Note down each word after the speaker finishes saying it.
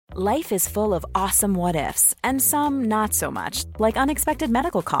Life is full of awesome what-ifs, and some not so much, like unexpected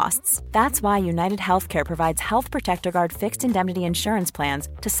medical costs. That's why United Healthcare provides Health Protector Guard fixed indemnity insurance plans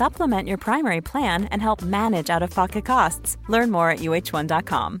to supplement your primary plan and help manage out-of-pocket costs. Learn more at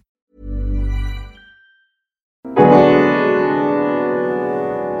uh1.com.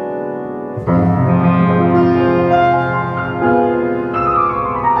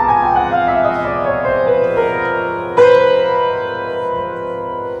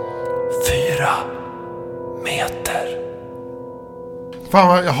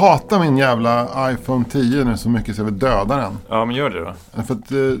 Fan, jag hatar min jävla iPhone 10 nu så mycket så jag vill döda den. Ja, men gör det då. För att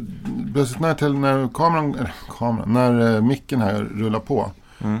plötsligt när micken här rullar på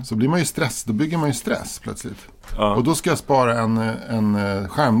så blir man ju stress. Då bygger man ju stress plötsligt. Ja. Och då ska jag spara en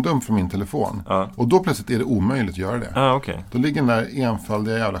skärmdump från min telefon. Ja. Och då plötsligt är det omöjligt att göra det. Ja, okay. Då ligger den där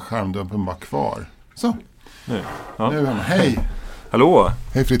enfaldiga jävla skärmdumpen bara kvar. Så. Nu är han. Hej. Hallå.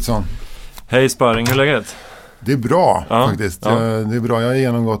 Hej Fritzson. Hej Sparring, hur är läget? Det är bra faktiskt. Ja. Det är bra. Jag har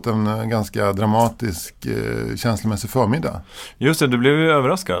genomgått en ganska dramatisk känslomässig förmiddag. Just det, du blev ju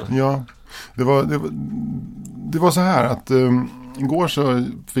överraskad. Ja, det var så här att igår så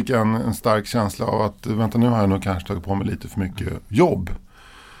fick jag en stark känsla av att vänta, nu har jag nog kanske tagit på mig lite för mycket jobb.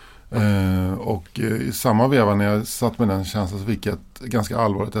 Och i samma veva när jag satt med den känslan så fick jag ett ganska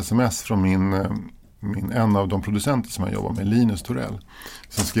allvarligt sms från en av de producenter som jag jobbar med, Linus Torell.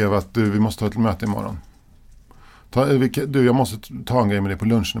 Som skrev att vi måste ta ett möte imorgon. Jag måste ta en grej med dig på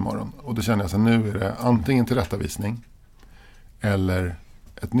lunchen imorgon. Och då kände jag så att nu är det antingen tillrättavisning eller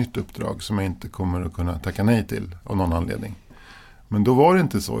ett nytt uppdrag som jag inte kommer att kunna tacka nej till av någon anledning. Men då var det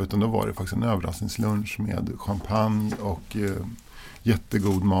inte så, utan då var det faktiskt en överraskningslunch med champagne och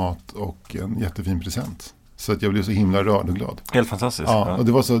jättegod mat och en jättefin present. Så att jag blev så himla rörd och glad. Helt fantastiskt. Ja, och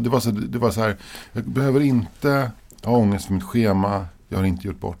det var så här, jag behöver inte ha ångest för mitt schema. Jag har inte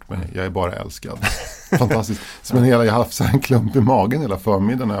gjort bort mig. Jag är bara älskad. Fantastiskt. Men jag har haft en klump i magen hela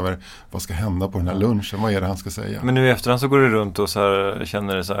förmiddagen över vad ska hända på den här lunchen. Vad är det han ska säga? Men nu i efterhand så går du runt och så här,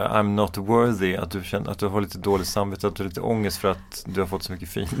 känner det så här, I'm not worthy. Att du känner att du har lite dåligt samvete, att du har lite ångest för att du har fått så mycket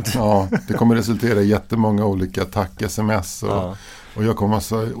fint. Ja, det kommer resultera i jättemånga olika tack-sms. Och jag kommer vara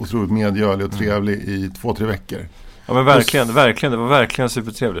så otroligt medgörlig och trevlig i 2-3 veckor. Ja, men verkligen. Det var verkligen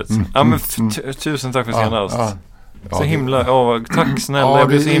supertrevligt. Tusen tack för senast. Så himla, tack snälla, jag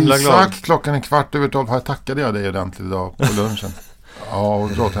blir så himla glad. Exakt, klockan är 12:15. Här tackade jag dig ordentligt idag på lunchen. Ja, och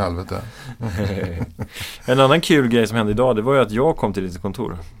dra till helvete. En annan kul grej som hände idag, det var ju att jag kom till ditt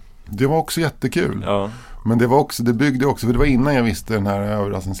kontor. Det var också jättekul. Ja. Men det byggde också, för det var innan jag visste den här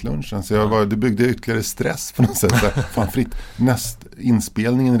överraskningslunchen. Så det byggde ytterligare stress på något sätt. Fan fritt,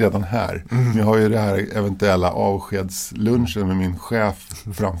 inspelningen är redan här. Jag har ju det här eventuella avskedslunchen med min chef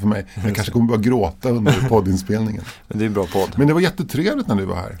framför mig. Jag kanske kommer bara gråta under poddinspelningen. Men det är bra podd. Men det var jättetrevligt när du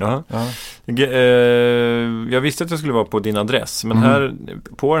var här. Ja. Jag visste att jag skulle vara på din adress. Men här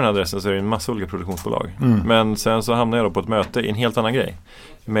på den här adressen så är det en massa olika produktionsbolag. Men sen så hamnade jag då på ett möte i en helt annan grej.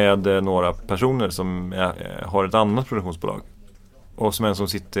 Med några personer som har ett annat produktionsbolag. Och som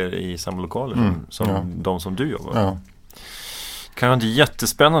sitter i samma lokaler som de som du jobbar. Ja. Kan vara inte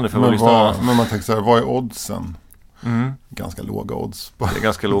jättespännande för våra lyssnare. Men man tänker så här, vad är oddsen? Ganska låga odds. Det är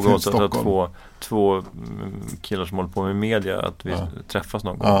ganska låga odds att två killar som håller på med media att vi träffas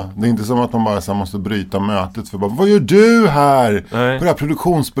någon gång. Ja, det är inte som att man bara så måste bryta mötet för bara, vad gör du här? Nej. På det här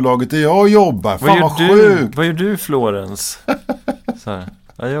produktionsbolaget där jag jobbar. Fan vad sjukt. Vad gör du, Florens? Så här.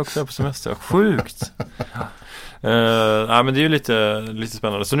 Ja, jag är också på semester. Sjukt. Men det är ju lite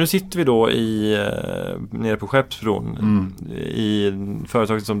spännande. Så nu sitter vi då nere på Skeppsbron i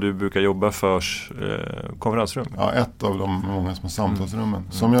företaget som du brukar jobba för, konferensrum. Ja, ett av de många små samtalsrummen.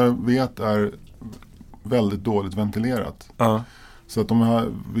 Som jag vet är väldigt dåligt ventilerat. Så att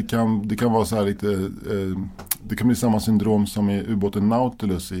det kan vara så här lite det kan bli samma syndrom som i ubåten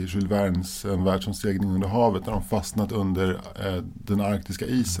Nautilus i Jules Vernes En världsomsegling under havet, där de fastnat under den arktiska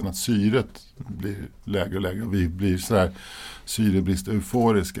isen, att syret blir lägre och lägre och vi blir så här syrebrist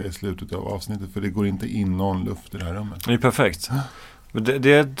euforiska i slutet av avsnittet, för det går inte in någon luft i det här rummet. Det är perfekt.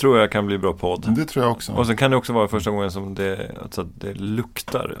 Det tror jag kan bli bra podd. Det tror jag också. Och sen kan det också vara första gången som det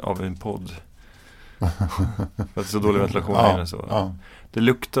luktar av en podd. För att det är så dålig ventilation inne så. Ja. Det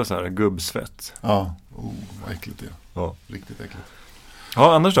luktar så här gubbsvett. Ja, vad äckligt det är. Ja. Riktigt äckligt.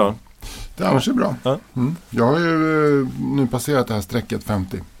 Ja, Anders då? Det annars är bra. Ja. Jag har ju nu passerat det här strecket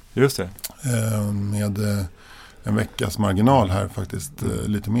 50. Just det. Med en veckas marginal här faktiskt.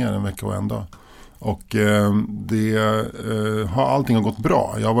 Lite mer än en vecka och en dag. Och allting har gått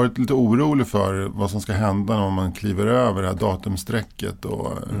bra. Jag har varit lite orolig för vad som ska hända när man kliver över det här datumsträcket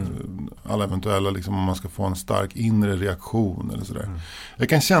och alla eventuella, liksom, om man ska få en stark inre reaktion eller sådär. Jag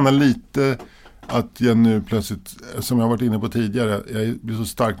kan känna lite att jag nu plötsligt, som jag varit inne på tidigare, jag blir så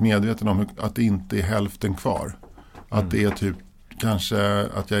starkt medveten om att det inte är hälften kvar. Att det är typ kanske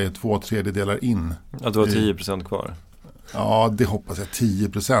att jag är 2/3 in. Att du har 10% kvar. Ja, det hoppas jag.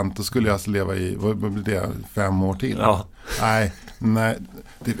 10%. Då skulle jag alltså leva i, vad blir det, 5 år till? Ja. Nej,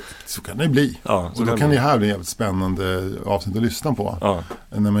 så kan det bli. Ja, och då kan det här bli en jävligt spännande avsnitt att lyssna på. Ja.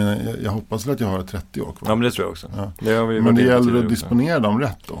 Jag hoppas väl att jag har 30 år kvar. Ja, men det tror jag också. Ja. Det men det gäller att disponera dem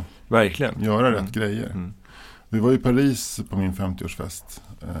rätt då. Verkligen. Göra rätt grejer. Vi var i Paris på min 50-årsfest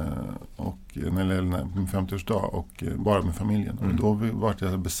eller min 50-årsdag och bara med familjen. Och då var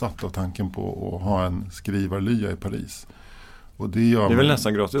jag besatt av tanken på att ha en skrivarlya i Paris. Och det är väl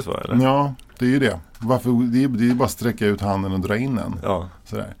nästan gratis, va? Eller? Ja, det är ju det. Det är bara att sträcka ut handen och dra in en. Ja.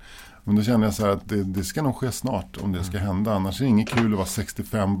 Sådär. Men då kände jag så här att det ska nog ske snart om det ska hända. Annars är det inget kul att vara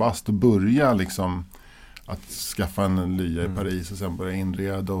 65 bast och börja liksom att skaffa en lya i Paris och sen börja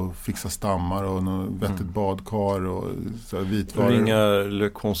inreda och fixa stammar och något vettigt badkar och så här vitvaror. Ringa Le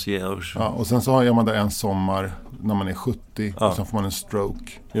Concierge. Ja, och sen så har man där en sommar när man är 70 och sen får man en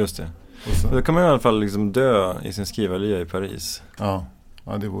stroke. Just det. Då kan man i alla fall liksom dö i sin skrivarlya i Paris. Ja,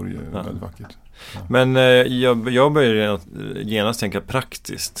 det vore ju väldigt vackert. Ja. Men jag börjar genast tänka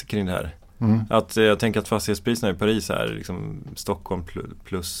praktiskt kring det här. Att jag tänker att fastighetspriserna i Paris är liksom Stockholm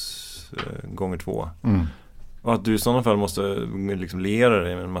plus gånger 2. Och att du i sådana fall måste liksom liera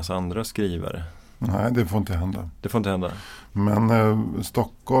dig med en massa andra skrivare. Nej, det får inte hända. Det får inte hända. Men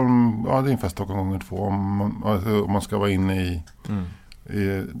Stockholm, det är ungefär Stockholm gånger 2 om man ska vara inne i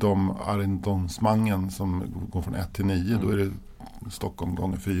de arrondissemangen som går från 1 till 9, då är det Stockholm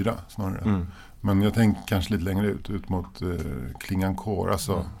gånger 4 snarare. Men jag tänker kanske lite längre ut mot Clignancourt,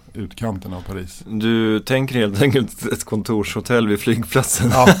 alltså utkanten av Paris. Du tänker helt enkelt ett kontorshotell vid flygplatsen.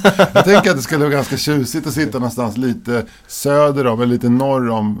 Ja, jag tänker att det skulle vara ganska tjusigt att sitta någonstans lite söder om, eller lite norr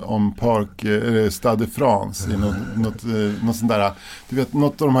om Stade de France i något sånt där, du vet,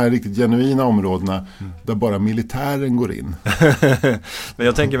 något av de här riktigt genuina områdena där bara militären går in. Men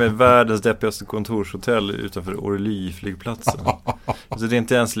jag tänker mig världens deppigaste kontorshotell utanför Orly-flygplatsen. Så det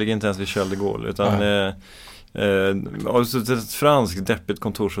ligger inte ens vid Charles de Gaulle, utan ett franskt deppigt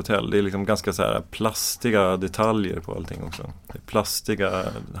kontorshotell. Det är liksom ganska så här plastiga detaljer på allting också. Det är plastiga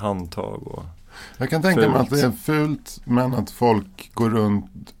handtag och jag kan tänka mig att det är fult, men att folk går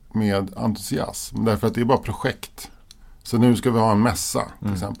runt med entusiasm, därför att det är bara projekt. Så nu ska vi ha en mässa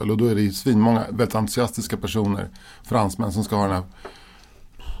till exempel, och då är det svinmånga väldigt entusiastiska personer, fransmän, som ska ha den här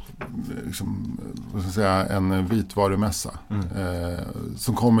liksom, vad ska jag säga, en vitvarumässa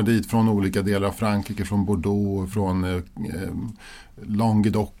som kommer dit från olika delar av Frankrike, från Bordeaux, från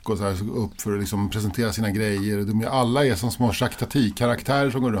Languedoc och så här, upp för att liksom presentera sina grejer. Alla är som små Jacques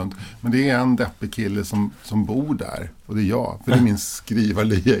Tati-karaktärer som går runt, men det är en deppig kille som bor där, och det är jag, för det är min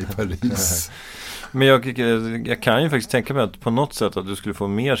skrivarlya i Paris. Men jag kan ju faktiskt tänka mig att på något sätt att du skulle få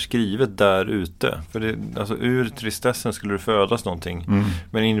mer skrivet där ute. För det, alltså, ur tristessen skulle du födas någonting.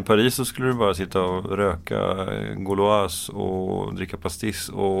 Men inne i Paris så skulle du bara sitta och röka Gauloise och dricka pastis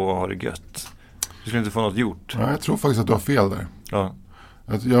och ha det gött. Du skulle inte få något gjort. Ja, jag tror faktiskt att du har fel där. Ja.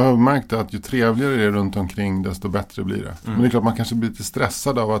 Jag har märkt att ju trevligare det är runt omkring, desto bättre blir det. Men det är klart, man kanske blir lite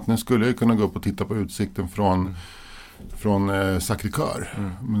stressad av att nu skulle jag kunna gå upp och titta på utsikten från Sacré-Cœur.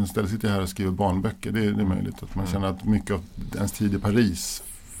 Men istället sitter jag här och skriver barnböcker. Det är möjligt att man känner att mycket av ens tid i Paris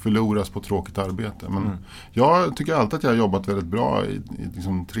förloras på tråkigt arbete. Men jag tycker alltid att jag har jobbat väldigt bra i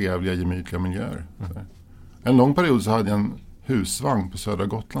liksom trevliga, gemytliga miljöer. En lång period så hade jag en husvagn på södra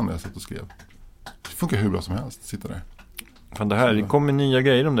Gotland där jag satt och skrev. Det funkar hur bra som helst, sitta där. Fan, det kommer nya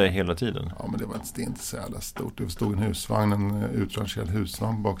grejer om det hela tiden. Ja, men det är inte så jävla stort. Det stod en husvagn, en utrangerad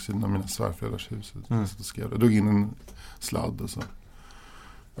husvagn på baksidan av mina svärföräldrars hus. Jag drog in en sladd och så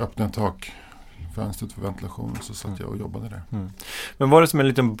öppnade jag takfönstret för ventilation, och så satt jag och jobbade där. Men var det som en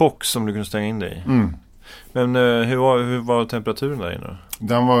liten box som du kunde stänga in dig i? Men hur var temperaturen där inne?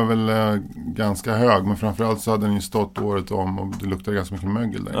 Den var väl ganska hög, men framförallt så hade den ju stått året om och det luktade ganska mycket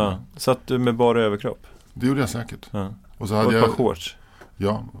mögel där inne. Ja. Satt du med bara överkropp? Det gjorde jag säkert. Ja. Och så hade jag ett par shorts.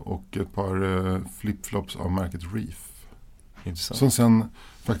 Ja, och ett par flipflops av märket Reef. Intressant. Som sen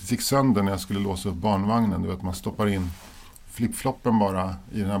faktiskt gick sönder när jag skulle låsa upp barnvagnen. Du vet, man stoppar in flipfloppen bara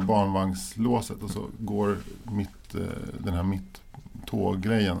i den här barnvagnslåset och så går den här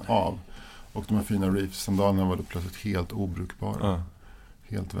mitt-tåggrejen av. Och de här fina Reef-sandalerna var då plötsligt helt obrukbara. Ja.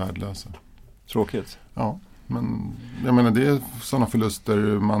 Helt värdelösa. Tråkigt. Ja. Men jag menar det är sådana förluster.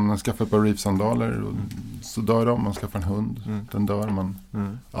 Man skaffar ett par reefsandaler och så dör de. Man skaffar en hund. Den dör.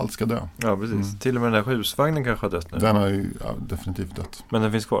 Allt ska dö. Ja, precis. Till och med den där husvagnen kanske har dött nu. Den har ju definitivt dött. Men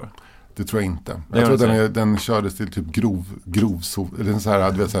den finns kvar? Det tror jag inte. Jag tror att den kördes till typ eller en så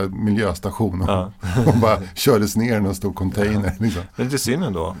här miljöstation och bara kördes ner i en stor container. Liksom. Det är lite synd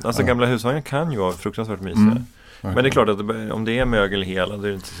ändå. Alltså gamla husvagnar kan ju vara fruktansvärt mysiga. Men det är klart att om det är mögel hela, då är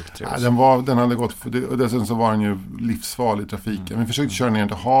det inte så trevligt. Den hade gått, och dessutom så var den ju livsfarlig i trafiken. Vi försökte köra ner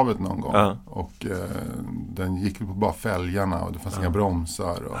till havet någon gång. Och den gick på bara fälgarna och det fanns inga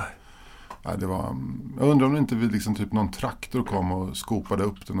bromsar. Och, det var, jag undrar om det inte liksom typ någon traktor kom och skopade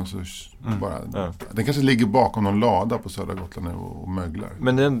upp den och så bara. Den kanske ligger bakom någon lada på södra Gotland nu och möglar.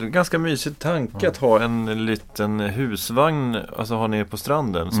 Men det är en ganska mysig tanke att ha en liten husvagn, alltså ha nere på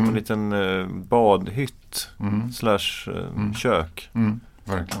stranden som en liten badhytt / kök.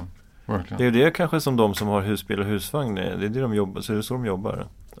 Verkligen. Det är ju det kanske som de som har husbil och husvagn, det är det de jobbar, så är det så de jobbar.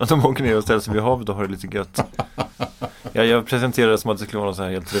 Att de åker ner och ställer sig vid havet och har det lite gött. Jag presenterar det som att det skulle vara något så här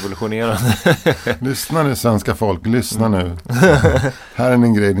helt revolutionerande. Lyssna nu svenska folk, lyssna nu. Här är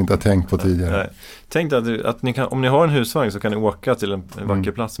en grej ni inte har tänkt på tidigare. Nej. Tänk att ni kan, om ni har en husvagn så kan ni åka till en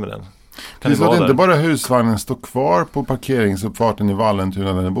vacker plats med den. Kan så att inte bara husvagnen står kvar på parkeringsuppfarten i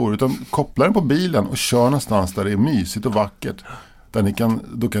Vallentuna där ni bor, utan koppla den på bilen och kör någonstans där det är mysigt och vackert. Där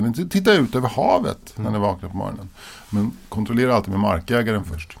då kan ni titta ut över havet när ni vaknar på morgonen. Men kontrollera alltid med markägaren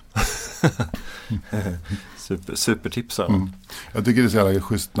först. Supertipsar. Jag tycker det är så jävla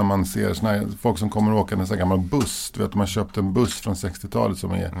schysst när man ser såna folk som kommer och åka en sån gammal buss. Du vet, de har köpt en buss från 60-talet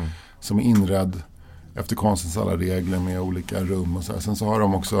som är inredd efter konstens alla regler med olika rum och så här. Sen så har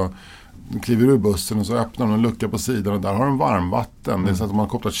de också, kliver ur bussen och så öppnar de en lucka på sidan och där har de varmvatten. Det är så att de har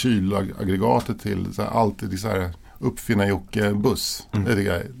kopplat kylaggregatet till så här, alltid så här uppfinna Jocke buss. Det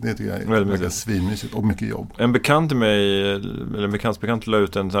tycker jag är svinmysigt och mycket jobb. En bekant till mig, eller en bekant la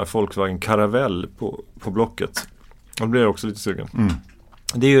ut en sån här Volkswagen Caravelle på Blocket. Och då blir jag också lite sugen.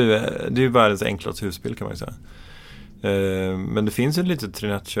 Det är ju världens enklaste husbil kan man ju säga. Men det finns ju lite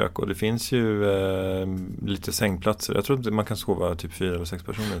trinettkök och det finns ju lite sängplatser. Jag tror att man kan sova typ 4 eller 6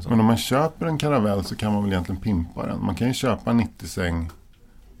 personer. Men om man köper en Caravelle så kan man väl egentligen pimpa den. Man kan ju köpa en 90-säng,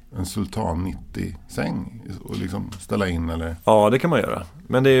 en Sultan 90-säng och liksom ställa in eller... Ja, det kan man göra.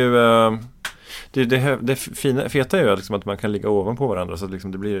 Men det är ju det feta är ju liksom att man kan ligga ovanpå varandra så att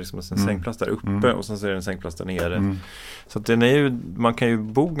liksom det blir liksom en sängplats där uppe och sen så är det en sängplats där nere. Så att den är ju, man kan ju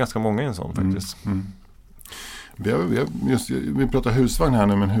bo ganska många i en sån faktiskt. Vi pratar husvagn här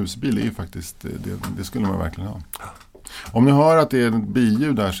nu, men husbil är ju faktiskt, det skulle man verkligen ha. Om ni hör att det är ett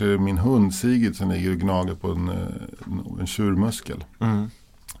biljud där så är det min hund Sigrid som ligger och gnager på en tjurmuskel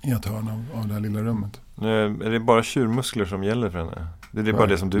i ett hörn av det här lilla rummet. Är det bara tjurmuskler som gäller för henne? Det är bara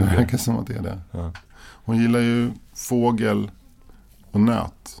det som duger. Det verkar som att det är det. Ja. Hon gillar ju fågel och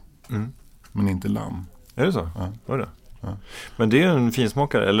nöt, men inte lamm. Är det så? Ja. Var det? Ja. Men det är en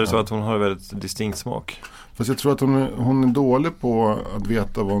finsmakare, eller så att hon har väldigt distinkt smak. Fast jag tror att hon är dålig på att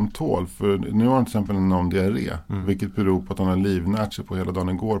veta vad hon tål. För nu har hon till exempel någon diarré. Vilket beror på att hon har livnärt sig på hela dagen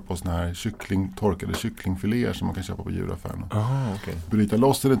igår på såna här torkade kycklingfiléer som man kan köpa på djuraffären. Okay. Bryta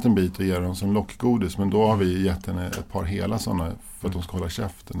loss en liten bit och ge dem som lockgodis. Men då har vi gett henne ett par hela sådana för att de ska hålla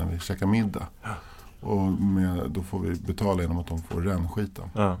käften när vi käkar middag. Och då får vi betala genom att de får rännskita.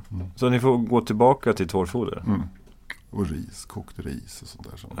 Så ni får gå tillbaka till torrfoder? Och kokt ris och sånt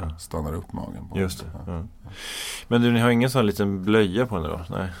där som stannar upp magen på. Just det. Ja. Men ni har ingen sån liten blöja på henne då?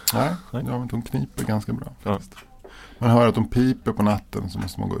 Nej. Ja, men de kniper ganska bra. Ja. Man hör att de piper på natten så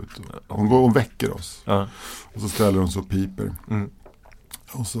måste man gå ut. Hon går och väcker oss. Ja. Och så ställer hon så och piper.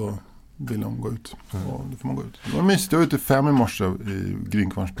 Och så vill hon gå ut. Och då får man gå ut. Det var mysigt. Jag var ute 5 i morse i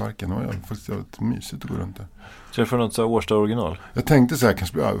Grynkvarnsparken. Det var faktiskt väldigt mysigt att gå runt där. Så det får något så Årsta original? Jag tänkte så här,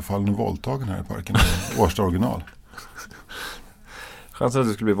 kanske bli överfallen och våldtagen här i parken. Årsta original. Chansen att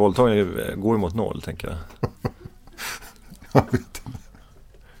det skulle bli våldtagen går emot 0, tänker jag. Jag vet inte.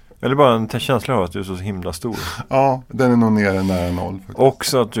 Eller bara en känsla av att du är så himla stor. Ja, den är nog nere nära 0 faktiskt.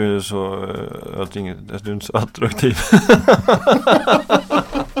 Också att du är så att du är inte så attraktiv.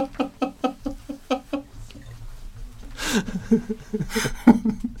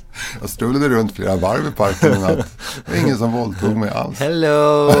 Jag strulade runt flera varv i parken och det var ingen som våldtog mig alls.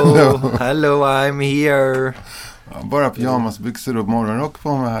 Hello, I'm here. Bara pyjamasbyxor och morgonrock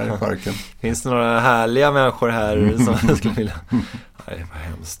på mig här i parken. Finns det några härliga människor här som jag skulle vilja... Nej, vad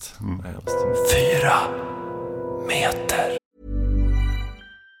hemskt. 4 meter.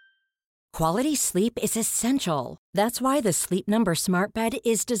 Quality sleep is essential. That's why the Sleep Number Smart Bed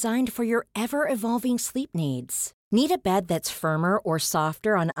is designed for your ever-evolving sleep needs. Need a bed that's firmer or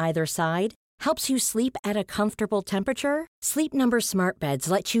softer on either side? helps you sleep at a comfortable temperature. Sleep Number smart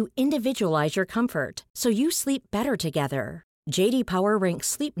beds let you individualize your comfort so you sleep better together. JD Power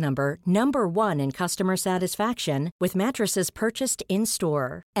ranks Sleep Number #1 in customer satisfaction with mattresses purchased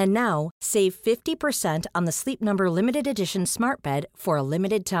in-store. And now, save 50% on the Sleep Number Limited Edition smart bed for a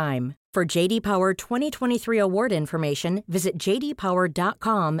limited time. For JD Power 2023 award information, visit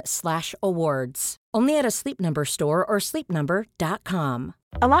jdpower.com/awards. Only at a Sleep Number store or sleepnumber.com.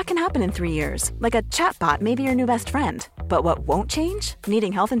 A lot can happen in 3 years, like a chatbot may be your new best friend. But what won't change?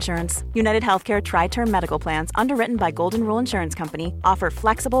 Needing health insurance. United Healthcare Tri-Term Medical Plans, underwritten by Golden Rule Insurance Company, offer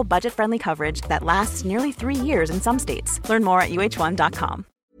flexible, budget-friendly coverage that lasts nearly 3 years in some states. Learn more at uh1.com.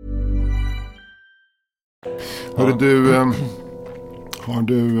 Hörru du,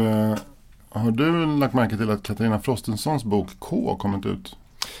 har du lagt märke till att Katarina Frostensons bok K har kommit ut?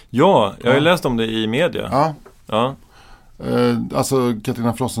 Ja, jag har ju läst om det i media. Ja. Alltså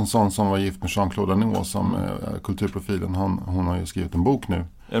Katarina Frostenson som var gift med Jean-Claude Arnault som kulturprofilen, hon har ju skrivit en bok nu.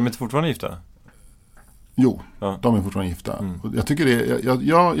 Är de inte fortfarande gifta? Jo, de är fortfarande gifta. Jag tycker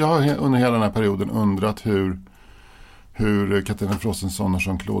jag har under hela den här perioden undrat hur Katarina Frostenson och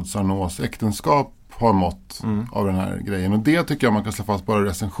Jean-Claude Arnauts äktenskap har mått av den här grejen. Och det tycker jag man kan slå fast bara i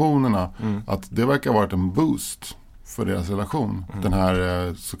recensionerna att det verkar ha varit en boost för deras relation. Den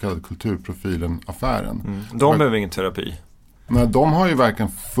här så kallade kulturprofilen-affären. De behöver ingen terapi. Nej, de har ju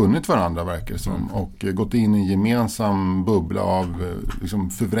verkligen funnit varandra verkar som, och gått in i en gemensam bubbla av liksom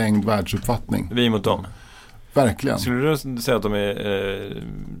förvrängd världsuppfattning. Vi mot dem. Verkligen. Skulle du säga att de är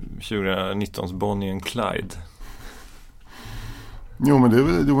 2019s Bonnie and Clyde? Jo,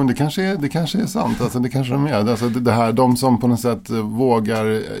 men det kanske är sant. Alltså, det kanske de är. Alltså, det här, de som på något sätt vågar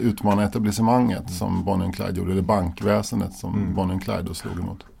utmana etablissemanget som Bonnie and Clyde gjorde, eller bankväsendet som Bonnie and Clyde då slog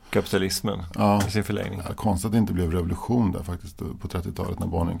emot. Kapitalismen i sin förlängning. Ja, konstigt att det inte blev revolution där faktiskt på 30-talet när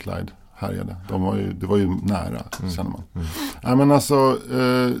Bonnie and Clyde härjade. Det var ju nära, känner man. Ja, men alltså,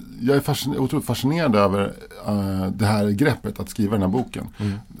 jag är otroligt fascinerad över det här greppet att skriva den här boken.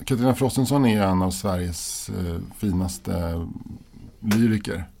 Katarina Frostenson är en av Sveriges finaste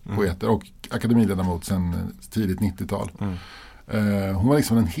lyriker, poeter och akademiledamot sedan tidigt 90-tal. Hon var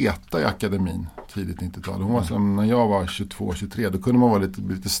liksom den heta i akademin tidigt 90-tal. Hon var som när jag var 22-23, då kunde man vara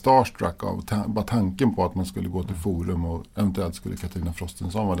lite starstruck av bara tanken på att man skulle gå till forum och eventuellt skulle Katarina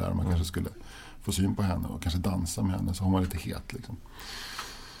Frostenson vara där och man kanske skulle få syn på henne och kanske dansa med henne, så hon var lite het liksom.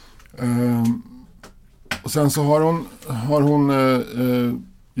 Och sen så har hon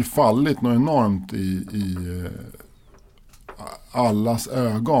ju fallit något enormt i allas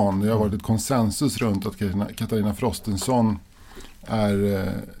ögon. Det har varit ett konsensus runt att Katarina Frostenson är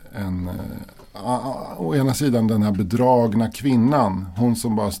å ena sidan den här bedragna kvinnan, hon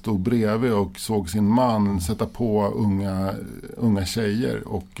som bara stod bredvid och såg sin man sätta på unga tjejer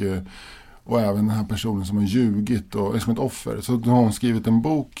och även den här personen som har ljugit och är som ett offer. Så har hon skrivit en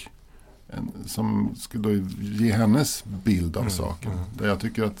bok som skulle då ge hennes bild av saken. Där jag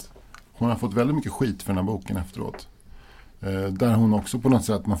tycker att hon har fått väldigt mycket skit för den här boken efteråt. Där hon också på något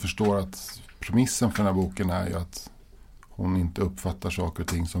sätt, man förstår att premissen för den här boken är ju att hon inte uppfattar saker och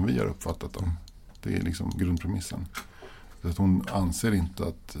ting som vi har uppfattat dem. Det är liksom grundpremissen. Så att hon anser inte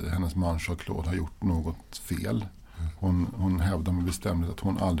att hennes man Jean-Claude har gjort något fel. Hon hävdar med bestämdhet att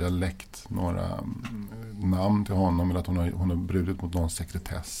hon aldrig har läckt några namn till honom eller att hon har brutit mot någon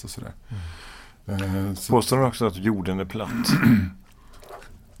sekretess och sådär. Påstår hon också att jorden är platt?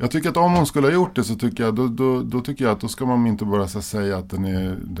 Jag tycker att om hon skulle ha gjort det så tycker jag då tycker jag att då ska man inte bara säga att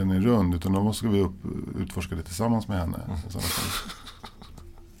den är rund, utan då måste vi utforska det tillsammans med henne.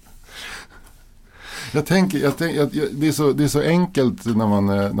 Jag tänker det är så enkelt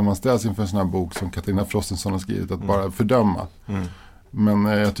när man ställs inför en sån här bok som Katarina Frostenson har skrivit att bara fördöma. Men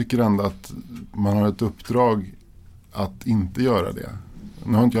jag tycker ändå att man har ett uppdrag att inte göra det.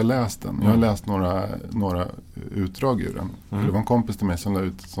 Nu har inte jag läst den. Jag har läst några utdrag ur den. Det var en kompis till mig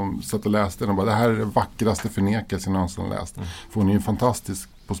som satt och läste den och bara, det här är det vackraste förnekelse jag någonsin läst. För hon är ju fantastisk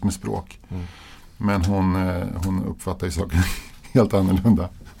med språk. Men hon uppfattar ju saker helt annorlunda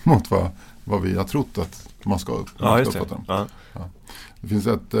mot vad vi har trott att man ska uppfatta dem. Ja. Det finns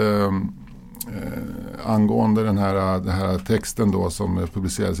ett angående den här texten då som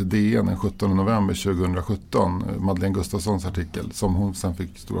publicerades i DN den 17 november 2017, Madeleine Gustafssons artikel som hon sen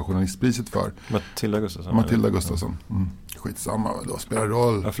fick Stora journalistpriset för. Matilda Gustafsson. Skitsamma, då spelar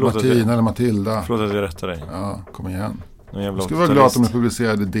roll. Martina eller Matilda. Förlåt att jag rättar dig. Ja, kom igen. Jag skulle vara glad att de är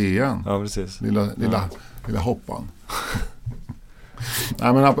publicerade i DN. Ja, precis. Lilla hoppan.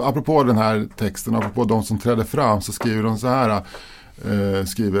 Nej, men apropå den här texten, apropå de som trädde fram, så skriver de så här,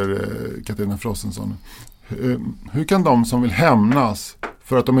 skriver Katarina Frostenson. Hur kan de som vill hämnas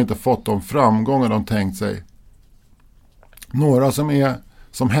för att de inte fått de framgångar de tänkt sig? Några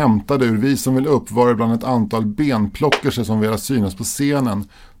som hämtade ur vi som vill upp var bland ett antal benplockerser som velat synas på scenen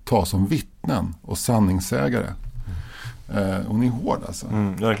ta som vittnen och sanningssägare. Hon är hård alltså.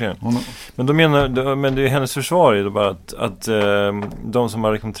 Verkligen. Men men det är hennes försvar är då bara att de som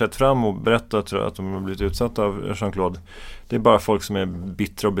har liksom trätt fram och berättat att de har blivit utsatta av Jean-Claude, det är bara folk som är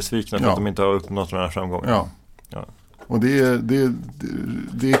bittra och besvikna för att de inte har uppnått några framgångar. Ja. Och det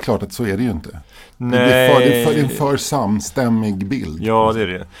är klart att så är det ju inte. Nej. Det är en för samstämmig bild. Ja, det är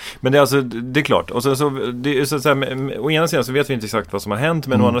det. Men det är alltså, det är klart. Och så det är så att säga, å ena sidan så vet vi inte exakt vad som har hänt,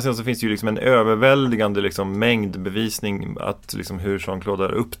 men å andra sidan så finns det ju liksom en överväldigande liksom mängd bevisning att liksom hur Jean-Claude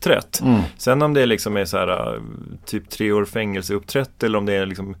har uppträtt. Sen om det liksom är så här typ 3 år fängelse uppträtt eller om det är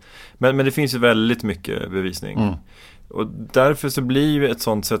liksom, men det finns ju väldigt mycket bevisning. Och därför så blir ju ett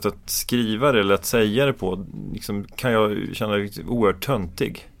sånt sätt att skriva det eller att säga det på liksom, kan jag känna oerhört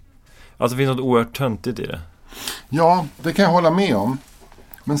töntig. Alltså det finns något oerhört töntigt i det. Ja, det kan jag hålla med om.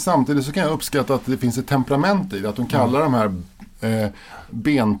 Men samtidigt så kan jag uppskatta att det finns ett temperament i det. Att de kallar de här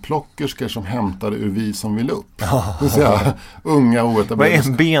benplockerskor som hämtade ur vi som vill upp. Det vill säga unga oetablerade. Vad är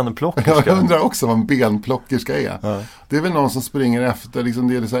en benplockerska? Jag undrar också vad en benplockerska är. Ja. Det är väl någon som springer efter, liksom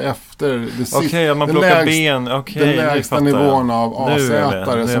det är så här efter Okej, man plockar ben. Den lägsta nivån av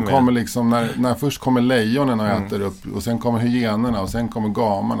asätare som kommer liksom när först kommer lejonen och äter upp och sen kommer hyenorna och sen kommer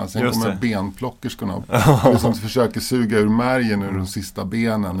gamarna, sen kommer benplockerskorna och liksom försöker suga ur märgen ur de sista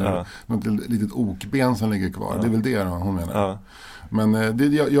benen, något litet okben som ligger kvar. Det är väl det hon menar. Men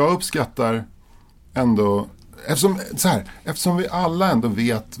jag uppskattar ändå eftersom vi alla ändå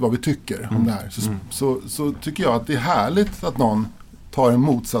vet vad vi tycker om det här så tycker jag att det är härligt att någon tar en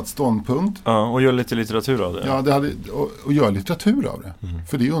motsatt ståndpunkt. Ja, och gör lite litteratur av det. Ja, och gör litteratur av det.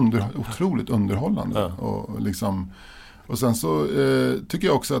 För det är otroligt underhållande. Och sen så tycker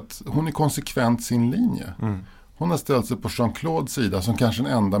jag också att hon är konsekvent sin linje. Hon har ställt sig på Jean-Claudes sida som kanske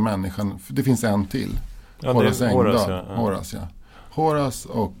den enda människan. Det finns en till. Horace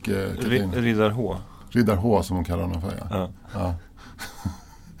och Riddar H. Riddar H som hon kallar honom för. Ja.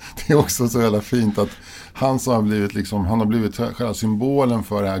 Det är också så jävla fint att han som har blivit liksom, han har blivit själva symbolen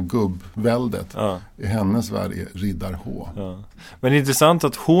för det här gubbväldet. I hennes värld är Riddar H. Men det är intressant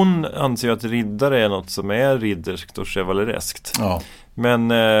att hon anser att riddare är något som är ridderskt och chevalereskt.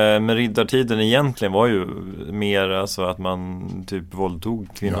 Men riddartiden egentligen var ju mer alltså att man typ våldtog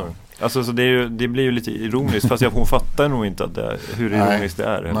kvinnor. Alltså så det blir ju lite ironiskt fast hon fattar nog inte att hur ironiskt det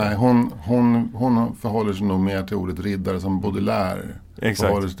är. Nej, hon förhåller sig nog mer till ordet riddare som Baudelaire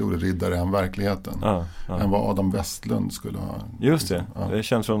förhåller sig till ordet riddare än verkligheten. Än vad Adam Westlund skulle ha. Just det, det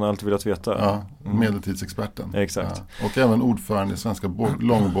känns från Allt velat veta. Medeltidsexperten. Exakt. Och även ordförande i Svenska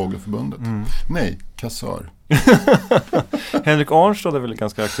Långbågeförbundet. Nej, kassör. Henrik Arnstad är väl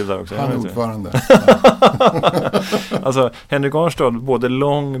ganska aktiv där också. Han är ordförande. Alltså Henrik Arnstad, både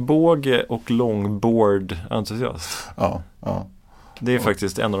långbåge och longboard-entusiast. Ja. Det är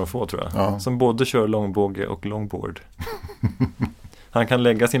faktiskt en av de få tror jag. Som både kör långbåge och longboard. Han kan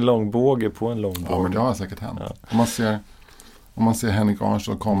lägga sin långbåge på en longboard. Ja, men det har säkert hänt. Om man ser Henrik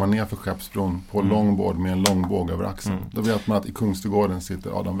Arnstad komma ner för Skeppsbron på longboard med en långbåge över axeln. Då vet man att i Kungsträdgården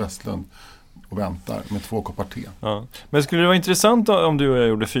sitter Adam Westlund och väntar med 2 koppar te. Men skulle det vara intressant om du och jag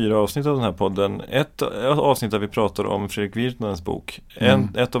gjorde 4 avsnitt av den här podden? Ett avsnitt där vi pratar om Fredrik Virtanens bok.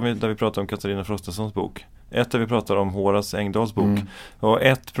 Ett där vi pratar om Katarina Frostensons bok. Ett där vi pratar om Horace Engdahls bok. Och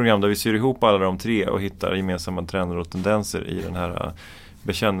ett program där vi syr ihop alla de 3 och hittar gemensamma trender och tendenser i den här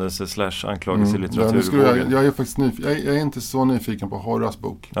bekännelse/anklagelse litteraturvågen. Jag är faktiskt jag är inte så nyfiken på Horace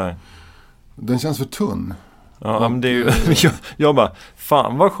bok. Nej. Den känns för tunn. Ja, men det är ju, jag bara,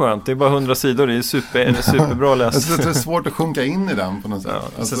 fan vad skönt, det är bara 100 sidor, det är superbra läs. Det är svårt att sjunka in i den på något sätt.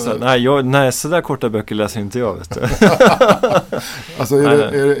 Nej, så där korta böcker läser inte jag, vet du. Alltså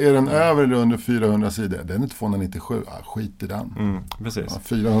är den över eller under 400 sidor? Den är 297, skit i den. Precis.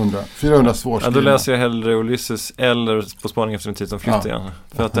 400 svårskrivna. Då läser jag hellre Ulysses eller På spaning efter en tid som flytt igen.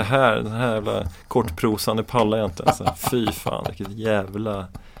 För att den här jävla kortprosan, det pallar jag inte. Alltså. Fy fan, vilket jävla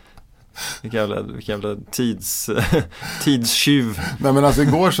tidstjuv. Nej, men alltså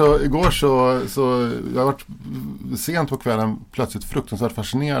igår så jag har varit sent på kvällen plötsligt fruktansvärt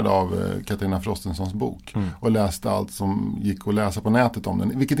fascinerad av Katarina Frostensons bok och läste allt som gick att läsa på nätet om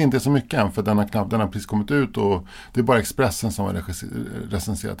den, vilket inte är så mycket än för den har precis kommit ut och det är bara Expressen som har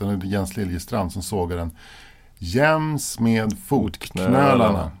recenserat den, och Jens Liljestrand som sågar den jäms med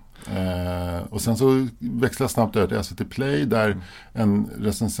fotknölarna. Och sen så växlar snabbt över till SVT Play där en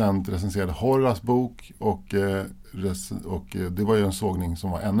recensent recenserade Horace bok och det var ju en sågning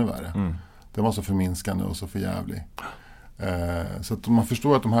som var ännu värre. Den var så förminskande och så förjävlig. Så att man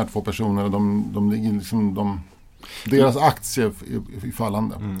förstår att de här två personerna, de ligger liksom... Deras aktie är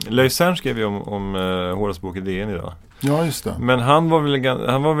fallande. Leif Cern skrev ju om Horace bok i DN idag. Ja, just det. Men han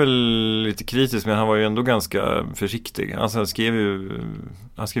var väl lite kritisk, men han var ju ändå ganska försiktig. Alltså han skrev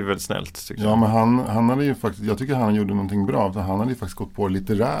väldigt snällt, tycker jag. Ja, men han hade ju faktiskt, jag tycker han gjorde någonting bra. Han hade ju faktiskt gått på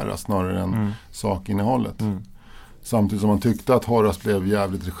litterära snarare än sakinnehållet. Samtidigt som man tyckte att Horace blev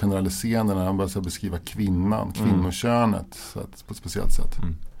jävligt generaliserande när han började beskriva kvinnokönet på ett speciellt sätt.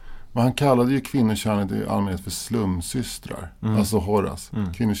 Men han kallade ju kvinnokönet i allmänhet för slumsystrar. Alltså Horace.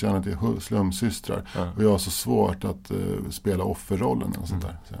 Kvinnokönet är slumsystrar. Och jag har så svårt att spela offerrollen och sånt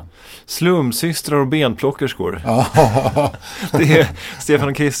där. Slumsystrar och benplockerskor. Det är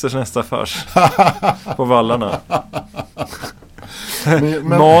Stefan Kristers nästa fars. På vallarna. Men...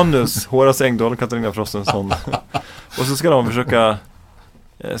 Manus, Horace Engdahl och Katarina Frostenson. Och så ska de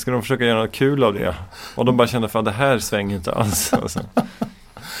försöka göra något kul av det. Och de bara känner, fan det här svänger inte alls.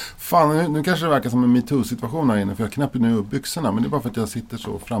 Fan, nu kanske det verkar som en MeToo-situation här inne, för jag knäpper nu upp byxorna, men det är bara för att jag sitter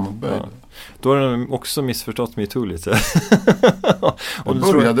så framåtböjd. Ja. Då har de också missförstått MeToo lite. Och det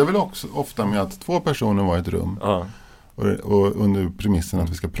började väl också ofta med att 2 personer var i ett rum och under premissen att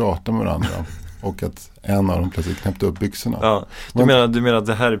vi ska prata med varandra och att en av dem plötsligt knäppte upp byxorna. Ja. Du menar att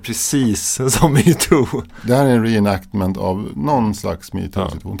det här är precis som MeToo? Det här är en reenactment av någon slags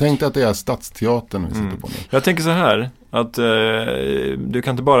MeToo-situation. Tänk dig att det är Stadsteatern vi sitter på nu. Jag tänker så här, att du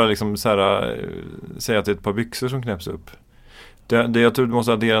kan inte bara liksom så här, säga att det är ett par byxor som knäpps upp. Jag tror du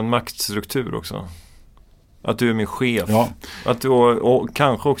måste addera en maktstruktur också. Att du är min chef. Ja. Och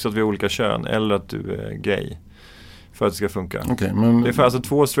kanske också att vi är olika kön, eller att du är gay. För att det ska funka. Okay, men... Det är för alltså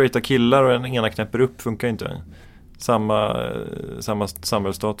 2 straighta killar och en ena knäpper upp funkar inte. Samma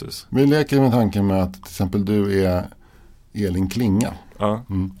samhällsstatus. Vi leker med tanken med att till exempel du är Elin Klinga. Ja,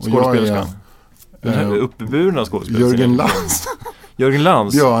 skådespelerska. Den här uppburna skådespelerska. Jörgen Lantz. Jörgen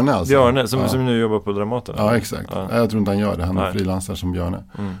Lantz? Björne alltså. Björne, som nu jobbar på Dramaten. Ja, exakt. Ja. Jag tror inte han gör det. Han är frilansare som Björne.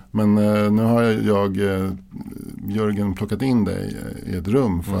 Men nu har jag Jörgen plockat in dig i ett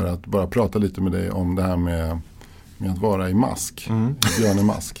rum för att bara prata lite med dig om det här med att vara i mask.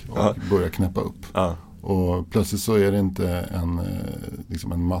 Björnemask. Och börja knäppa upp. Ja. Och plötsligt så är det inte en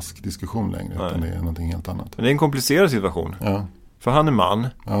maskdiskussion längre. Utan det är någonting helt annat. Men det är en komplicerad situation. Ja. För han är man.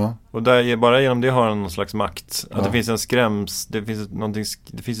 Ja. Och bara genom det har han någon slags makt. Att det finns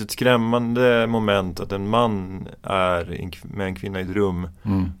det finns ett skrämmande moment att en man är med en kvinna i ett rum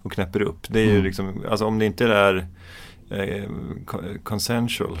och knäpper upp. Det är ju liksom, alltså om det inte är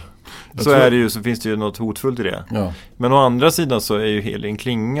consensual så finns det ju något hotfullt i det. Ja. Men å andra sidan så är ju Elin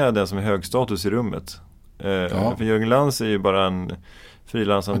Klinga den som är högstatus i rummet. För Jörgen Lantz är ju bara en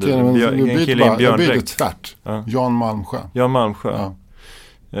frilansande en kille i en björndräkt. Jag byter tvärt. Jan Malmsjö. Ja.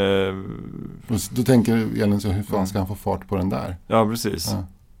 Då tänker Elin så, hur fan ska han få fart på den där? Ja, precis.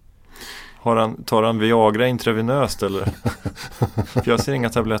 Ja. Tar han Viagra intravenöst eller? För jag ser inga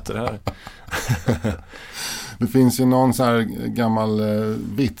tabletter här. Det finns ju någon så här gammal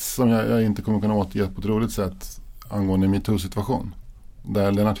vits som jag inte kommer kunna återge på ett roligt sätt angående en MeToo-situation.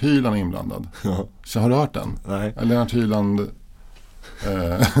 Där Lennart Hyland är inblandad. Ja. Så har du hört den? Nej. Lennart Hyland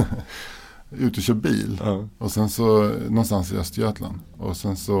ute och kör bil. Ja. Och sen så någonstans i Östergötland. Och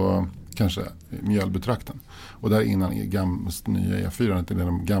sen så kanske Mjölbytrakten. Och där innan nya E4, till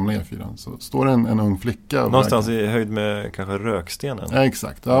den gamla E4, så står det en ung flicka. Någonstans i höjd med kanske Rökstenen. Ja,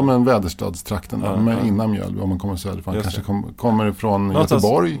 exakt. Ja, men Väderstadstrakten där. Men innan Mjölby, om man kommer söderifrån. Kanske kommer från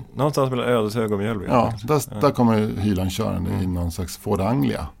Göteborg. Någonstans mellan Ödeshög och Mjölby. Ja, där kommer Hyland körande i någon slags Ford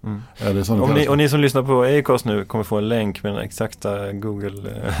Anglia. Och ni som lyssnar på Acast nu kommer få en länk med den exakta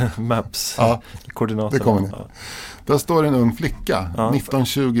Google Maps koordinaterna. Det kommer ni. Ja. Där står en ung flicka,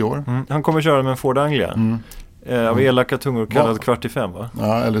 19-20 år. Han kommer köra med en Ford Anglia. Av elaka tungor kallad 4:45, va?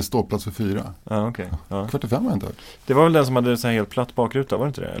 Ja, eller ståplats för 4. Ja, okej. Ja. 4:45 har jag inte hört. Det var väl den som hade en sån här helt platt bakruta, var det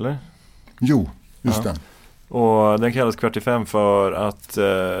inte det, eller? Jo, just det. Och den kallades 4:45 för att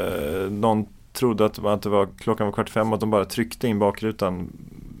någon trodde att klockan var 4:45 och att de bara tryckte in bakrutan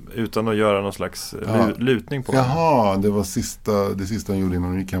utan att göra någon slags lutning på den. Jaha, det var det sista han gjorde innan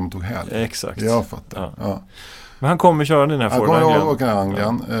han gick hem och tog helg. Exakt. Jag fattar. Ja. Men han kommer köra den här Ford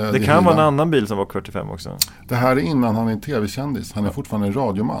Anglian. Det kan vara en annan bil som var 45 också. Det här är innan han är en tv-kändis. Han är fortfarande en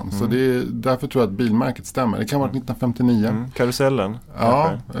radioman. Så därför tror jag att bilmärket stämmer. Det kan vara 1959. Karusellen.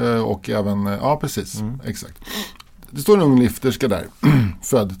 Ja, och även... Ja, precis. Exakt. Det står en ung lifterska där.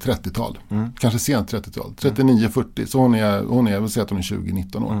 Född 30-tal. Kanske sent 30-tal. 39-40. Så hon är, jag vill säga att hon är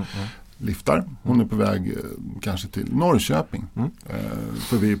 20-19 år. Liftar. Hon är på väg kanske till Norrköping.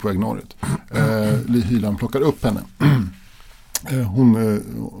 För vi är på väg norrut. Hyland plockar upp henne.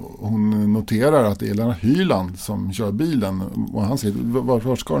 Hon noterar att det är Lennart Hyland som kör bilen och han säger,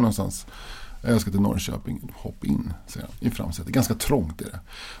 var ska du någonstans? Jag ska till Norrköping. Hopp in, säger han, i framsätet. Ganska trångt är det.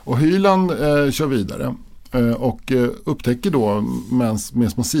 Och Hyland kör vidare och upptäcker då med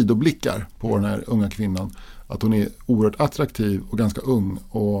små sidoblickar på den här unga kvinnan att hon är oerhört attraktiv och ganska ung.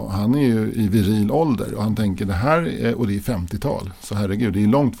 Och han är ju i viril ålder och han tänker det här är, och det är 50-tal. Så herregud, det är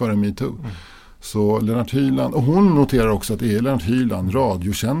långt före MeToo. Så Lennart Hyland, och hon noterar också att det är Lennart Hyland,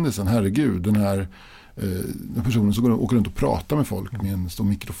 radiokändisen, herregud, den här personen som åker runt och pratar med folk med en stor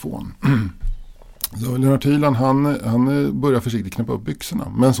mikrofon. Så Lennart Hyland, han börjar försiktigt knäppa upp byxorna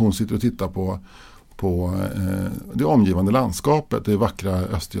medan hon sitter och tittar på det omgivande landskapet, det vackra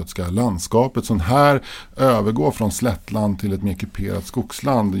östgötska landskapet som här övergår från slättland till ett mer kuperat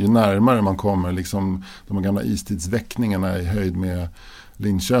skogsland ju närmare man kommer liksom de gamla istidsväckningarna i höjd med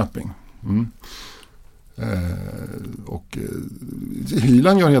Linköping.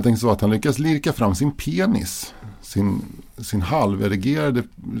 Hyland gör helt enkelt så att han lyckas lirka fram sin penis, sin halverigerade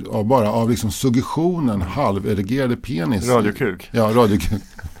av liksom suggestionen halverigerade penis. Radiokuk. Ja, radiokuk.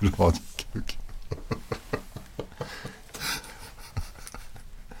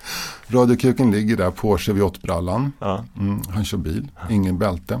 Radiokuken ligger där på Cheviot-brallan. Ja. Han kör bil, ingen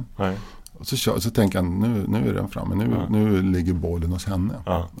bälte. Nej. Och så tänker han, nu är den framme, nu ligger bollen hos henne.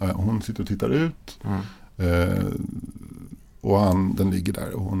 Ja. Hon sitter och tittar ut och den ligger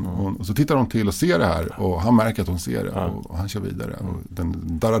där. Och så tittar hon till och ser det här och han märker att hon ser det och han kör vidare. Och den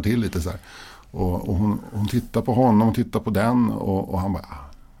darrar till lite så här. Och hon tittar på honom och tittar på den och han bara,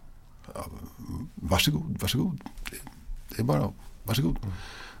 varsågod. Det är bara, varsågod.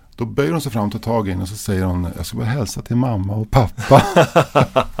 Då böjer hon sig fram och tar tag i henne och så säger hon, jag ska bara hälsa till mamma och pappa.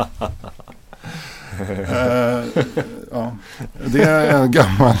 Ja, det är en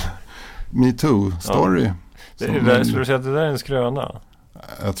gammal MeToo-story. Ja. Skulle du säga att det där är en skröna?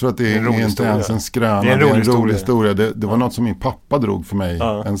 Jag tror att det är inte ens en skröna. Det är en rolig historia. Det var något som min pappa drog för mig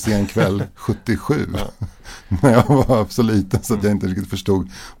en sen kväll 77. När jag var så liten så att jag inte riktigt förstod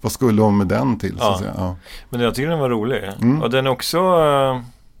vad skulle hon med den till. Så att säga. Ja. Men jag tycker den var rolig. Och den är också...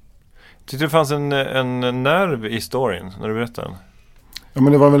 Jag tyckte det fanns en nerv i storyn när du berättade den. Ja,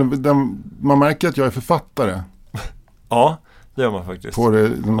 men det var väl man märker att jag är författare. Ja, det gör man faktiskt. På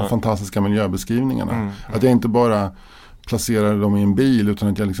de fantastiska miljöbeskrivningarna. Att jag inte bara placerar dem i en bil utan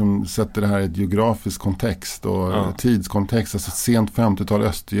att jag liksom sätter det här i ett geografisk kontext och tidskontext. Alltså sent 50-tal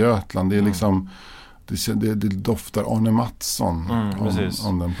Östergötland. Det är liksom det doftar Arne Mattsson om den på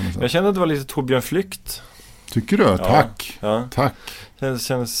något sätt. Jag kände att det var lite Torbjörn Flykt. Tycker du? Tack. Ja. Tack. Det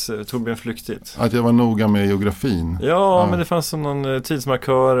känns Torbjörn Flyktigt. Att jag var noga med geografin. Ja, men det fanns som någon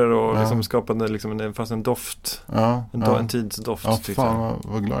tidsmarkörer och liksom skapade liksom, det fanns en doft. En tidsdoft. Ja, fan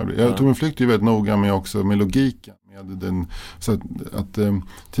vad glad jag blev. Torbjörn Flykt är ju väldigt noga med också med logiken. Med så att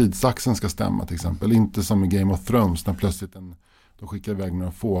tidsaxeln ska stämma till exempel. Inte som i Game of Thrones när plötsligt de skickar iväg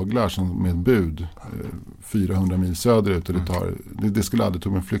några fåglar som med bud 400 mil söderut och det skulle aldrig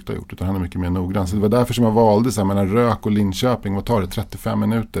Torbjörn Flykt ha gjort utan han är mycket mer noggrann. Så det var därför som jag valde så här, mellan Rök och Linköping, vad tar det? 35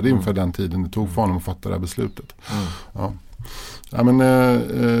 minuter. Det är ungefär den tiden det tog för honom att fatta det här beslutet. Ja, men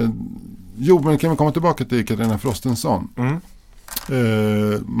men kan vi komma tillbaka till Katarina Frostenson?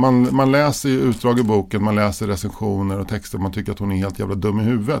 Man läser ju utdrag i boken, man läser recensioner och texter, man tycker att hon är helt jävla dum i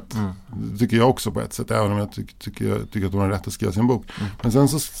huvudet. Det tycker jag också på ett sätt, även om jag tycker att hon har rätt att skriva sin bok. Men sen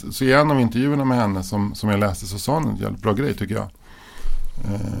så genom intervjuerna med henne som jag läste så sa hon en jävligt bra grej tycker jag.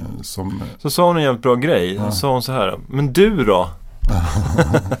 Så sa hon en jävligt bra grej, så sa hon så här, men du då?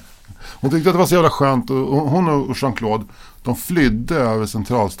 Hon tyckte att det var så jävla skönt och hon och Jean-Claude de flydde över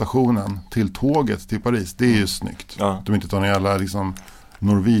centralstationen till tåget till Paris. Det är ju snyggt. De inte tar en jävla liksom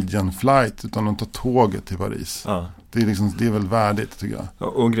Norwegian flight utan de tar tåget till Paris. Det är väl värdigt tycker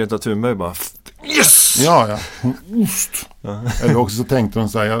jag. Och Greta Thunberg bara yes! Ja. Ost. Eller också så tänkte hon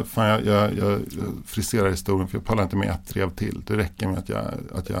så här, jag friserar historien för jag pallar inte med ett rev till. Det räcker med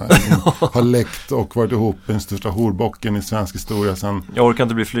att jag har läckt och varit ihop med den största horbocken i svensk historia sen. Jag orkar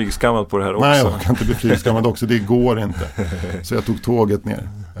inte bli flygskammad på det här också. Nej, jag orkar inte bli flygskammad också. Det går inte. Så jag tog tåget ner.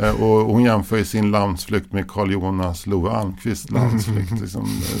 Och hon jämför ju sin landsflykt med Carl Jonas Love Almqvist landsflykt. Liksom,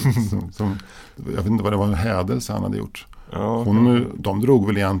 jag vet inte vad det var en hädelse han hade gjort. De drog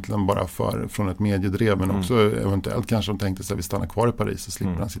väl egentligen bara från ett mediedrev men också eventuellt kanske de tänkte sig att vi stannar kvar i Paris och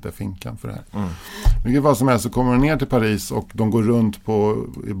slipper han sitta i finkan för det här. Vilket fall som helst så kommer de ner till Paris och de går runt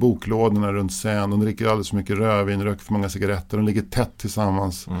i boklådorna runt Seine. De dricker alldeles för mycket rödvin, röker för många cigaretter. De ligger tätt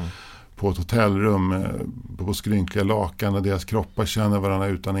tillsammans på ett hotellrum på skrynkliga lakan och deras kroppar känner varandra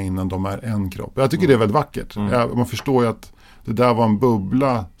utan innan de är en kropp. Jag tycker det är väldigt vackert. Man förstår ju att det där var en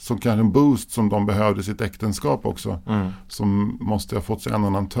bubbla, som kanske en boost som de behövde i sitt äktenskap också. Som måste ha fått sig en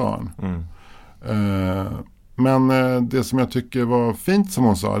annan törn. Men det som jag tycker var fint som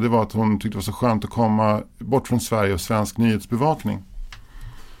hon sa, det var att hon tyckte det var så skönt att komma bort från Sverige och svensk nyhetsbevakning.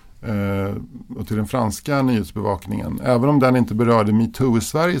 Och till den franska nyhetsbevakningen. Även om den inte berörde MeToo i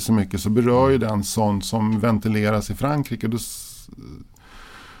Sverige så mycket, så berör ju den sånt som ventileras i Frankrike. Då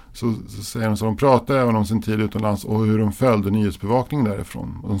så säger de så, de pratar även om sin tid utomlands och hur de följde nyhetsbevakningen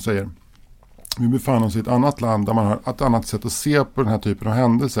därifrån. Och de säger, vi befann oss i ett annat land där man har ett annat sätt att se på den här typen av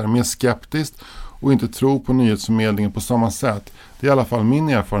händelser, mer skeptiskt och inte tro på nyhetsförmedlingen på samma sätt. Det är i alla fall min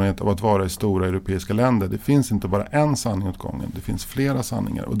erfarenhet av att vara i stora europeiska länder. Det finns inte bara en sanning åt gången, det finns flera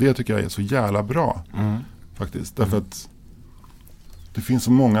sanningar. Och det tycker jag är så jävla bra faktiskt. Därför att det finns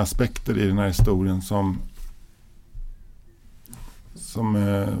så många aspekter i den här historien som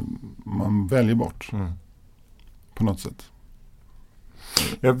man väljer bort på något sätt.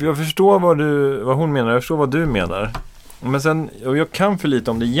 Jag förstår vad hon menar, jag förstår vad du menar. Men sen, och jag kan för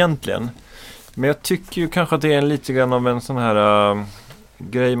lite om det egentligen. Men jag tycker ju kanske att det är lite grann av en sån här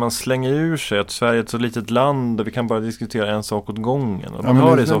grej man slänger ur sig. Att Sverige är ett så litet land och vi kan bara diskutera en sak åt gången. Och man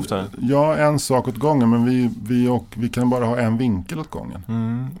hör det så ofta. Ja, en sak åt gången, men vi kan bara ha en vinkel åt gången.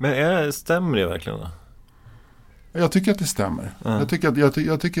 Men stämmer det verkligen då? Jag tycker att det stämmer. Jag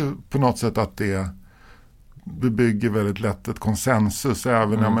tycker på något sätt att det bygger väldigt lätt ett konsensus.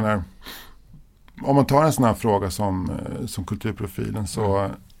 Även jag menar, om man tar en sån här fråga som kulturprofilen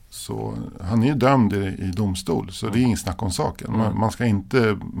så han är ju dömd i domstol, så det är ingen snack om saken. Man ska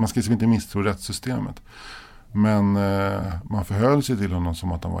inte misstro rättssystemet. Men man förhöll sig till honom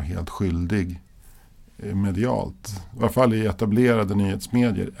som att han var helt skyldig medialt. I alla fall i etablerade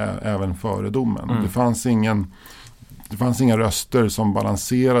nyhetsmedier även före domen. Det fanns inga röster som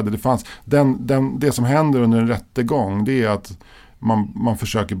balanserade. Det fanns det som händer under en rättegång, det är att man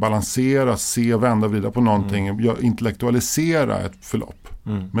försöker balansera, se, vända och vrida på någonting, intellektualisera ett förlopp.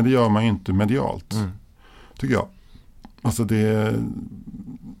 Men det gör man ju inte medialt. Tycker jag. Alltså det,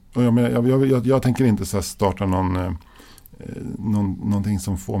 och jag tänker inte så här starta någonting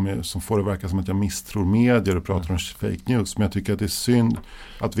som får det verka som att jag misstror medier och pratar om fake news, men jag tycker att det är synd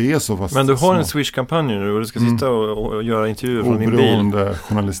att vi är så fast. Men du har en Swish-kampanj nu och du ska sitta och göra intervjuer från din bil. Oberoende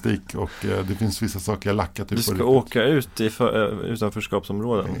journalistik, och det finns vissa saker jag lackat du ska åka ut i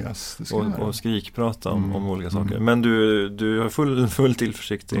utanförskapsområden och skrikprata om olika saker. Men du har full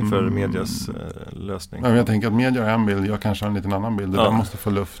tillförsikt inför medias lösning. Jag tänker att media har en bild, jag kanske har en liten annan bild. Den måste få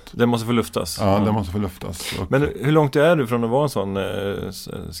luft. Den måste få luftas. Ja, den måste få luftas. Men hur långt är du från att vara en sån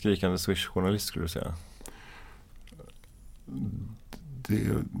skrikande Swish-journalist, skulle du säga?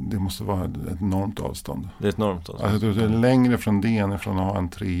 Det måste vara ett enormt avstånd. Det är ett enormt avstånd. Alltså, det är längre från det än från att ha en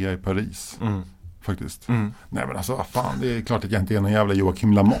 3 i Paris. Faktiskt. Nej, men alltså, vad fan, det är klart att jag inte är någon jävla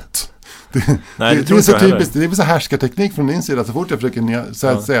Joakim Lamotte. Det är så typiskt, det är så härskarteknik från din sida. Så fort jag försöker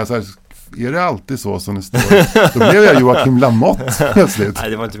säga så här, är det alltid så som det står? Då blev jag Joakim Lamotte plötsligt. Nej,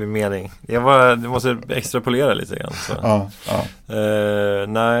 det var inte min mening. Du måste extrapolera lite grann. Så. Ja.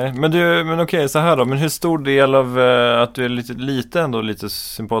 Nej, men okej, så här då. Men hur stor del av att du är lite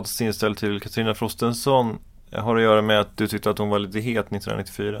sympatiskt inställd till Katarina Frostenson har att göra med att du tyckte att hon var lite het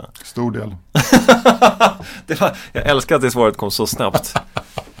 1994? Stor del. Jag älskar att det svaret kom så snabbt.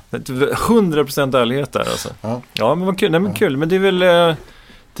 100% ärlighet där alltså. Ja, men vad kul. Nej, men kul. Men det är väl...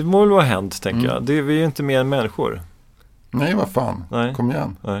 Det må väl vara hänt, tänker jag. Vi är ju inte mer än människor. Nej, vad fan. Nej. Kom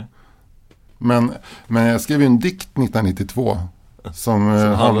igen. Nej. Men jag skrev ju en dikt 1992 som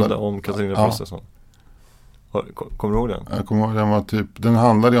handlade om Katarina Frostenson. Kommer du ihåg den? Jag kommer ihåg, den var typ, den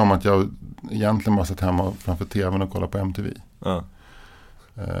handlade om att jag egentligen bara satt hemma framför tvn och kollade på MTV. Ja.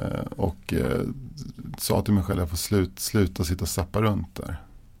 Och sa till mig själv att jag får sluta sitta och zappa runt där.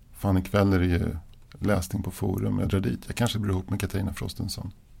 Fan, ikväll är det ju läsning på forum. Jag drar dit. Jag kanske blir ihop med Katarina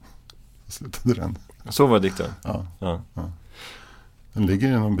Frostenson. Så slutade den. Så var dikten? Ja. Den ligger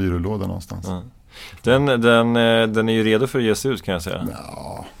i någon byrålåda någonstans. Ja. Den är ju redo för att ges ut, kan jag säga.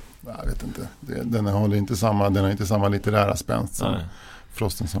 Ja, jag vet inte. Den har inte samma litterära spänst som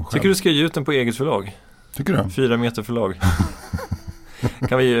Frostenson själv. Tycker du ska ge ut den på eget förlag? Tycker du? 4 meter förlag.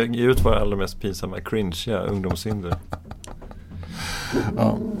 Kan vi ge ut våra allra mest pinsamma cringe ungdomssynder?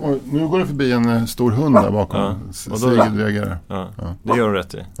 Ja, och nu går det förbi en stor hund där bakom. Sigrid reagerar. Det gör hon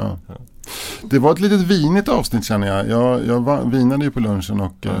rätt i. Ja. Det var ett litet vinigt avsnitt, känner jag. Jag vinade ju på lunchen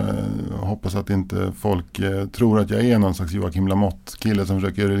och hoppas att inte folk tror att jag är någon slags Joakim Lamotte-kille som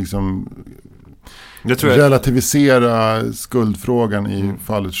försöker liksom relativisera skuldfrågan i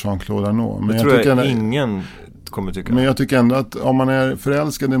fallet Jean-Claude Arnault. Men jag tror jag ingen kommer tycka. Men jag tycker ändå att om man är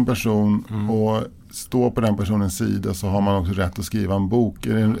förälskad i en person och stå på den personens sida så har man också rätt att skriva en bok.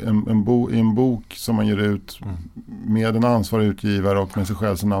 I en bok som man ger ut med en ansvarig utgivare och med sig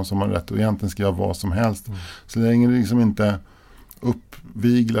själv som namn, som man rätt att egentligen skriva vad som helst. Så länge det liksom inte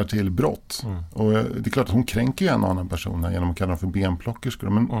uppviglar till brott. Och det är klart att hon kränker ju en annan person här genom att kalla dem för benplockerskor.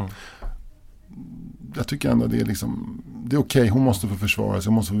 Men jag tycker ändå det är liksom, det är okej. Hon måste få försvara sig,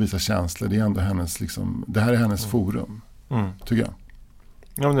 hon måste få visa känslor. Det är ändå hennes liksom, det här är hennes forum. Tycker jag.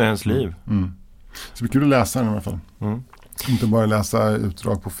 Ja, men det är hennes liv. Så det blir kul att läsa den i alla fall. Inte bara läsa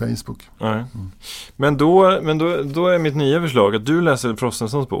utdrag på Facebook. Nej. Men då är mitt nya förslag att du läser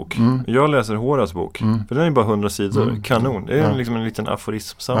Frostensons bok. Jag läser Horas bok. För den är bara 100 sidor. Kanon. Det är liksom en liten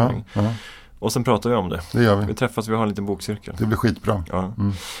aforismsamling. Och sen pratar vi om det. Det gör vi. Vi träffas, vi har en liten bokcirkel. Det blir skitbra. Ja.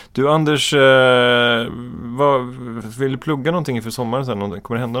 Du Anders, vill du plugga någonting inför sommaren sen?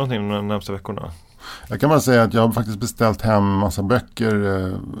 Kommer det hända någonting de närmaste veckorna? Jag kan bara säga att jag har faktiskt beställt hem massa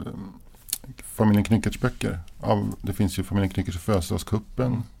böcker. Familjen Knyckerts böcker. Det finns ju Familjen Knyckerts och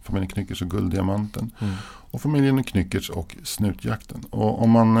Födelsedagskuppen, Familjen Knyckerts och Gulddiamanten och Familjen Knyckerts och Snutjakten. Och om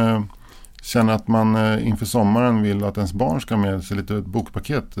man känner att man inför sommaren vill att ens barn ska med sig lite ett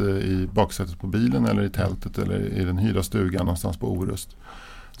bokpaket i baksätet på bilen eller i tältet eller i den hyrda stugan någonstans på Orust,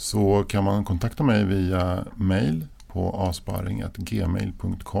 så kan man kontakta mig via mail på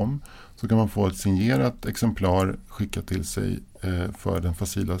asparring@gmail.com, så kan man få ett signerat exemplar skickat till sig för den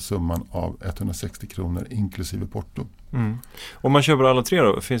facila summan av 160 kronor inklusive porto. Om man köper alla 3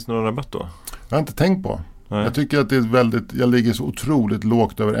 då, finns det någon rabatt då? Jag har inte tänkt på. Nej. Jag tycker att det är jag ligger så otroligt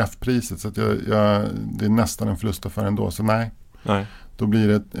lågt över F-priset så att det är nästan en förlustaffär ändå. Så nej. Då blir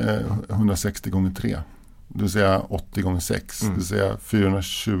det 160 gånger 3. Det vill säga 80 gånger 6. Det vill säga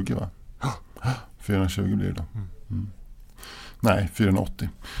 420, va? 420 blir det då. Nej, 480.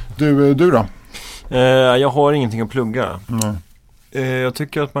 Du då? Jag har ingenting att plugga. Nej. Jag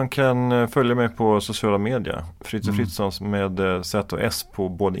tycker att man kan följa mig på sociala medier. Fritz och Fritzons med Z och S på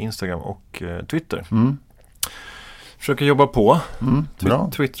både Instagram och Twitter. Försöker jobba på.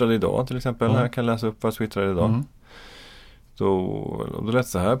 Twittrade idag till exempel. Jag kan läsa upp vad jag twittrade idag. Då lät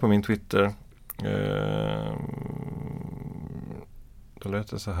så här på min Twitter. Då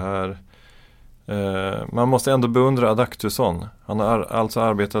lät det så här. Man måste ändå beundra Adaktusson. Han har alltså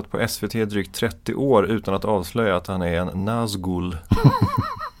arbetat på SVT drygt 30 år utan att avslöja att han är en Nazgul.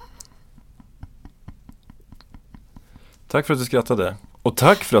 Tack för att du skrattade. Och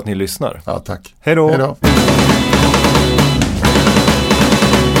tack för att ni lyssnar. Ja, tack. Hej då.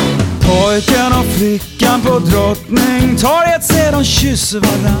 Pojken och flickan på Drottningtorget ser de kysser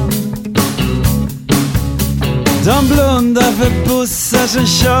varann. De blundar för bussar som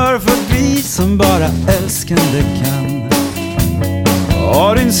kör förbi som bara älskande kan.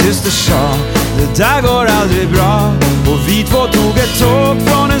 Och din syster sa, det där går aldrig bra. Och vi två tog ett tåg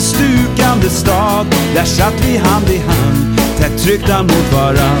från en stukande stad. Där satt vi hand i hand, tätt tryckta mot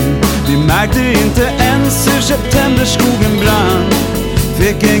varann. Vi märkte inte ens hur septemberskogen brann.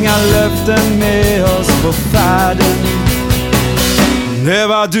 Fick inga löften med oss på färden. Det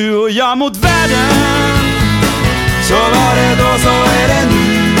var du och jag mot världen. Så var det då, så är det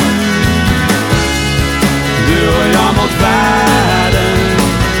nu. Du och jag mot världen.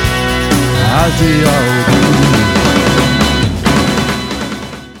 Alltid jag och du.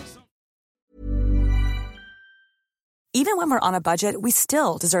 Even when we're on a budget, we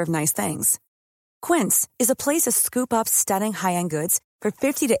still deserve nice things. Quince is a place to scoop up stunning high-end goods for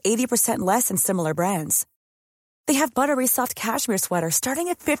 50 to 80% less than similar brands. They have buttery soft cashmere sweaters starting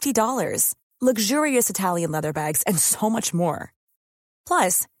at $50, luxurious Italian leather bags, and so much more.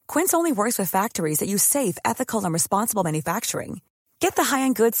 Plus, Quince only works with factories that use safe, ethical, and responsible manufacturing. Get the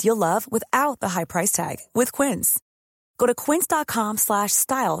high-end goods you'll love without the high price tag with Quince. Go to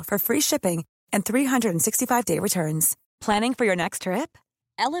quince.com/style for free shipping and 365-day returns. Planning for your next trip?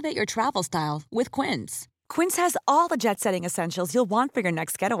 Elevate your travel style with Quince. Quince has all the jet-setting essentials you'll want for your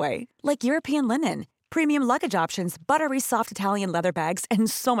next getaway, like European linen, premium luggage options, buttery soft Italian leather bags, and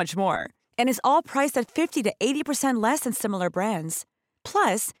so much more. And is all priced at 50 to 80% less than similar brands.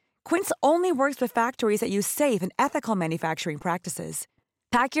 Plus, Quince only works with factories that use safe and ethical manufacturing practices.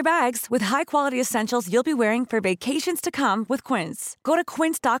 Pack your bags with high-quality essentials you'll be wearing for vacations to come with Quince. Go to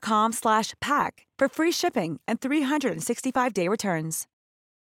quince.com/pack for free shipping and 365-day returns.